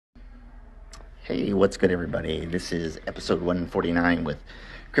Hey, what's good, everybody? This is episode 149 with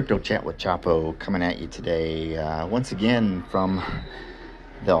Crypto Chat with Chapo coming at you today, once again from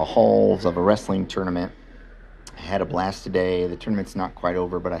the halls of a wrestling tournament. I had a blast today. The tournament's not quite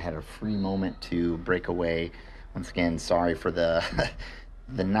over, but I had a free moment to break away. Once again, sorry for the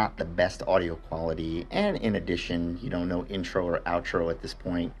the not the best audio quality, and in addition, no intro or outro at this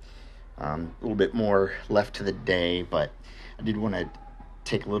point. A little bit more left to the day, but I did want to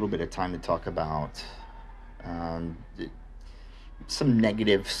take a little bit of time to talk about um, some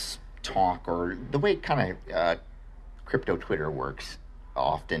negative talk, or the way kind of crypto Twitter works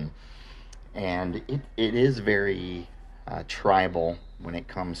often. And it is very tribal when it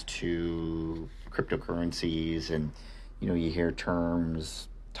comes to cryptocurrencies. And you hear terms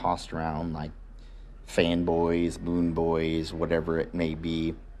tossed around like fanboys, moon boys, whatever it may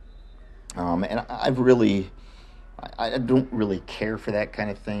be. And I don't really care for that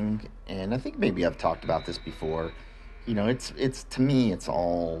kind of thing. And I think maybe I've talked about this before. It's to me, it's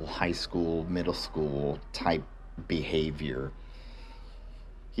all high school, middle school type behavior.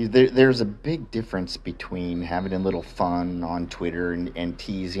 There's a big difference between having a little fun on Twitter and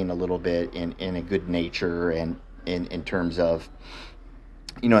teasing a little bit in a good nature, and in terms of,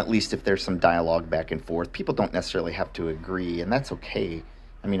 at least if there's some dialogue back and forth. People don't necessarily have to agree, and that's okay.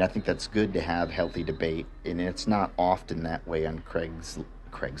 I mean, I think that's good to have healthy debate, and it's not often that way on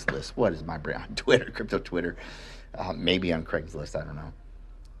Craigslist. What is my brand on Twitter? Crypto Twitter. Maybe on Craigslist, I don't know.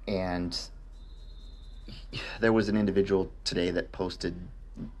 And there was an individual today that posted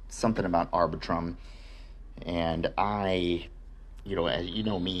something about Arbitrum, and as you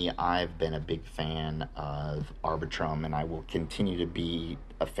know me, I've been a big fan of Arbitrum, and I will continue to be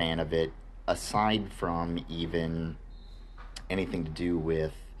a fan of it, aside from even anything to do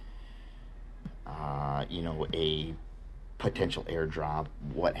with, a potential airdrop,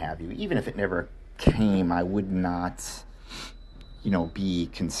 what have you. Even if it never came, I would not, be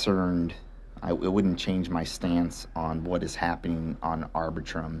concerned. It wouldn't change my stance on what is happening on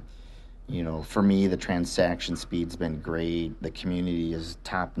Arbitrum. For me, the transaction speed's been great. The community is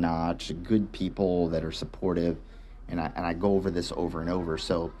top notch. Good people that are supportive, and I go over this over and over.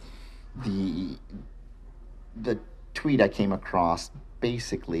 So the tweet I came across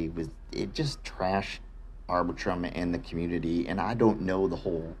basically was, it just trashed Arbitrum and the community, and I don't know the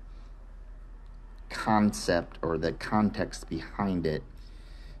whole concept or the context behind it,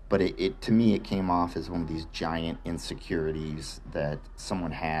 but it to me, it came off as one of these giant insecurities that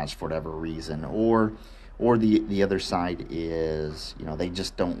someone has for whatever reason, or the other side is, they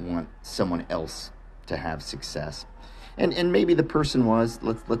just don't want someone else to have success. And maybe the person was,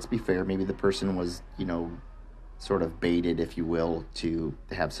 let's be fair, maybe the person was, sort of baited, if you will, to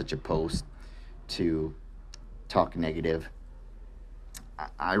have such a post to talk negative.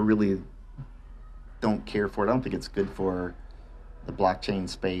 I really don't care for it. I don't think it's good for the blockchain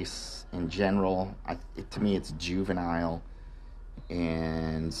space in general. To me, it's juvenile,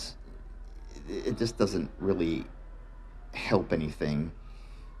 and it just doesn't really help anything.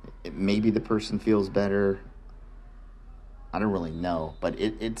 Maybe the person feels better. I don't really know, but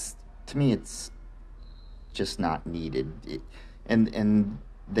it's to me, it's just not needed. And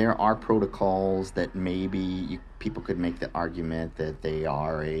there are protocols that maybe people could make the argument that they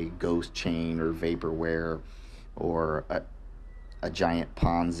are a ghost chain or vaporware or a giant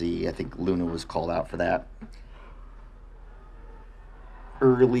Ponzi. I think Luna was called out for that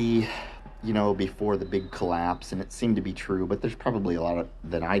early, before the big collapse, and it seemed to be true, but there's probably a lot of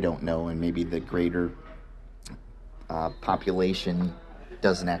that I don't know, and maybe the greater population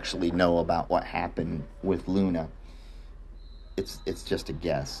doesn't actually know about what happened with Luna. It's just a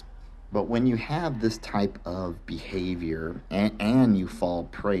guess. But when you have this type of behavior, and you fall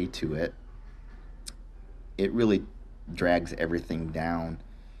prey to it, it really drags everything down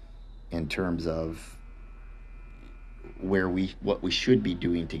in terms of what we should be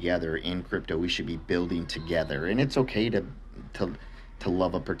doing together in crypto. We should be building together, and it's okay to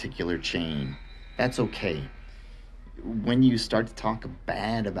love a particular chain. That's okay. When you start to talk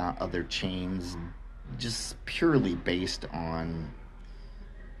bad about other chains, just purely based on,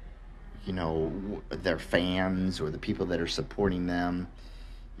 their fans or the people that are supporting them,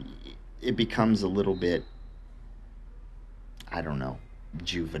 it becomes a little bit, I don't know,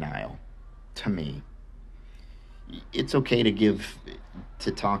 juvenile to me. It's okay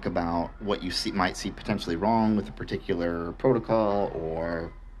to talk about what you might see potentially wrong with a particular protocol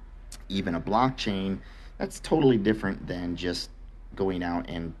or even a blockchain. That's totally different than just going out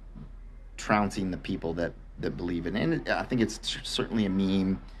and trouncing the people that believe in it. And I think it's certainly a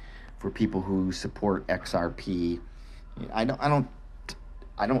meme for people who support XRP. I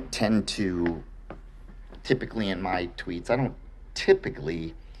don't tend to typically in my tweets, I don't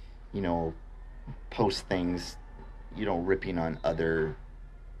typically, you know, post things, ripping on other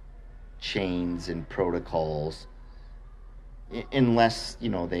chains and protocols, unless,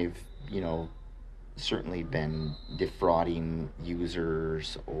 they've, certainly been defrauding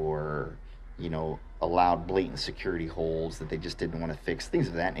users, or, allowed blatant security holes that they just didn't want to fix, things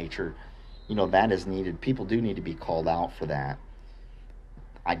of that nature. That is needed. People do need to be called out for that.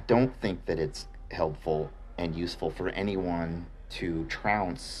 I don't think that it's helpful and useful for anyone to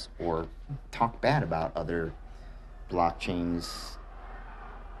trounce or talk bad about other blockchains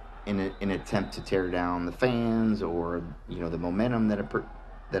in an attempt to tear down the fans, or the momentum that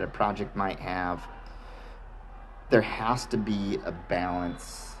a project might have. There has to be a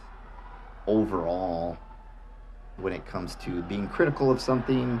balance overall when it comes to being critical of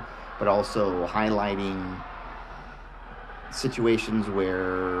something, but also highlighting situations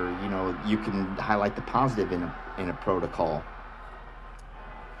where you can highlight the positive in a protocol.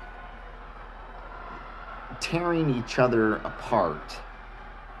 Tearing each other apart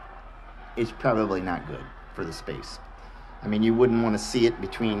is probably not good for the space. I mean, you wouldn't want to see it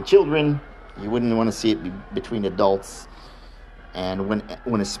between children. You wouldn't want to see it between adults. And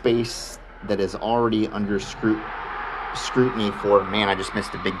when a space that is already under scrutiny for, man, I just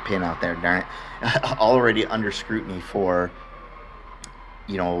missed a big pin out there, darn it. Already under scrutiny for,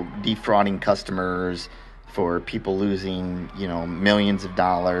 defrauding customers, for people losing, millions of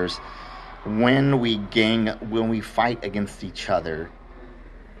dollars. When we fight against each other,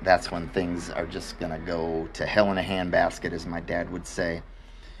 that's when things are just going to go to hell in a handbasket, as my dad would say.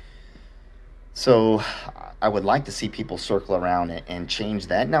 So I would like to see people circle around and change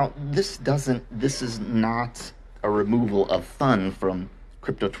that. Now, this is not a removal of fun from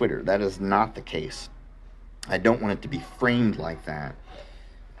crypto Twitter. That is not the case. I don't want it to be framed like that.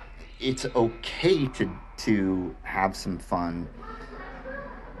 It's okay to have some fun.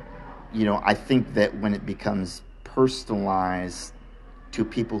 I think that when it becomes personalized to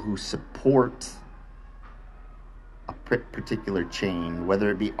people who support a particular chain,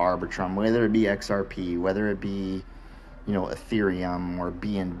 whether it be Arbitrum, whether it be XRP, whether it be, Ethereum or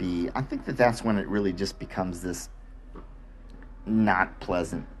BNB, I think that that's when it really just becomes this not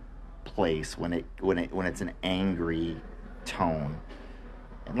pleasant place, when it's an angry tone.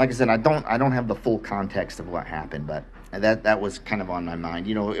 And like I said, I don't have the full context of what happened, but that was kind of on my mind.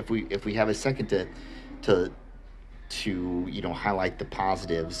 If we have a second to highlight the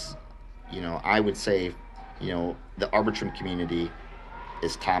positives, I would say, the Arbitrum community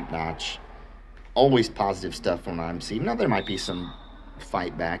is top notch. Always positive stuff when I'm seeing. Now there might be some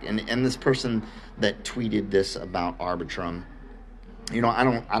fight back, and this person that tweeted this about Arbitrum,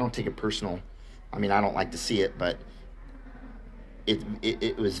 I don't take it personal. I mean, I don't like to see it, but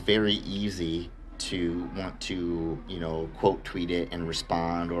it was very easy to want to quote tweet it and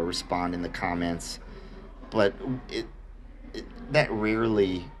respond in the comments, but that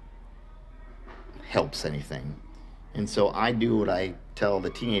rarely helps anything. And so I do what I tell the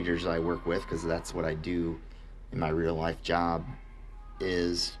teenagers I work with, because that's what I do in my real life job,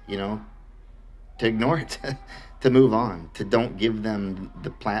 is to ignore it, to move on, to don't give them the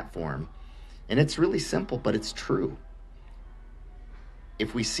platform. And it's really simple, but it's true.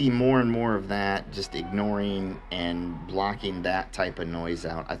 If we see more and more of that, just ignoring and blocking that type of noise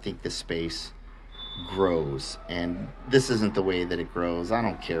out, I think the space grows. And this isn't the way that it grows. I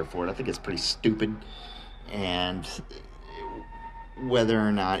don't care for it. I think it's pretty stupid. And whether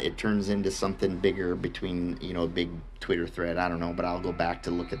or not it turns into something bigger between, a big Twitter thread, I don't know. But I'll go back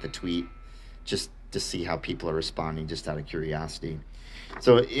to look at the tweet just to see how people are responding, just out of curiosity.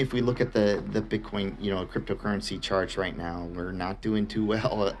 So if we look at the Bitcoin, cryptocurrency charts right now, we're not doing too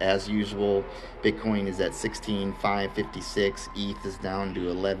well as usual. Bitcoin is at 16,556. ETH is down to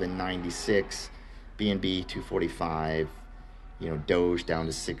 1196. BNB 245. Doge down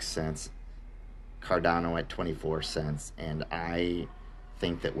to 6 cents. Cardano at 24 cents. And I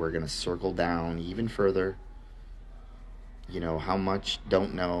think that we're going to circle down even further. How much?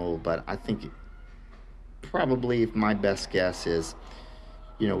 Don't know. But I think probably, if my best guess is,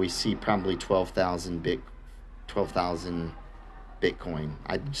 we see probably 12,000 Bitcoin.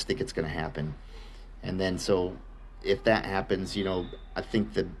 I just think it's going to happen. And then, so if that happens, I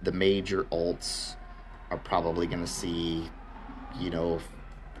think that the major alts are probably going to see,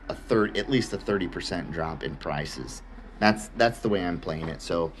 at least a 30% drop in prices. That's the way I'm playing it.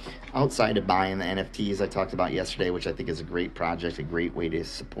 So outside of buying the NFTs I talked about yesterday, which I think is a great project, a great way to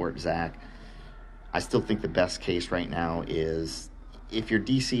support Zach, I still think the best case right now is, if you're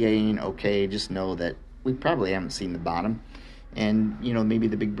DCAing, okay, just know that we probably haven't seen the bottom. And, maybe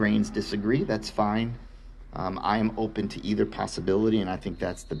the big brains disagree. That's fine. I am open to either possibility, and I think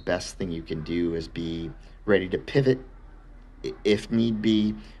that's the best thing you can do is be ready to pivot if need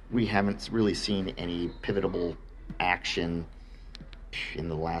be. We haven't really seen any pivotable action in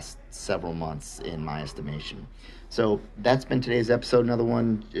the last several months, in my estimation. So that's been today's episode. Another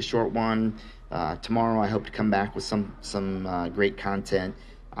one, a short one. Tomorrow, I hope to come back with some great content.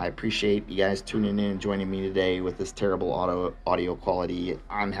 I appreciate you guys tuning in and joining me today with this terrible audio quality.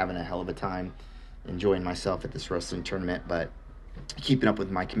 I'm having a hell of a time enjoying myself at this wrestling tournament, but keeping up with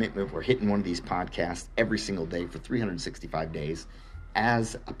my commitment. We're hitting one of these podcasts every single day for 365 days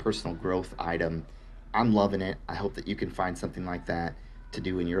as a personal growth item. I'm loving it. I hope that you can find something like that to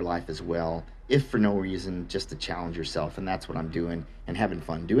do in your life as well, if for no reason, just to challenge yourself. And that's what I'm doing and having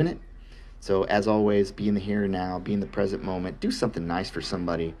fun doing it. So as always, be in the here and now, be in the present moment, do something nice for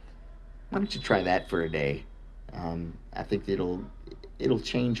somebody. Why don't you try that for a day? I think it'll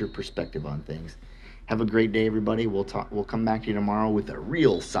change your perspective on things. Have a great day, everybody. We'll come back to you tomorrow with a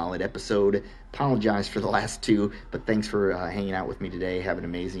real solid episode. Apologize for the last two, but thanks for hanging out with me today. Have an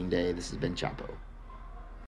amazing day. This has been Chapo.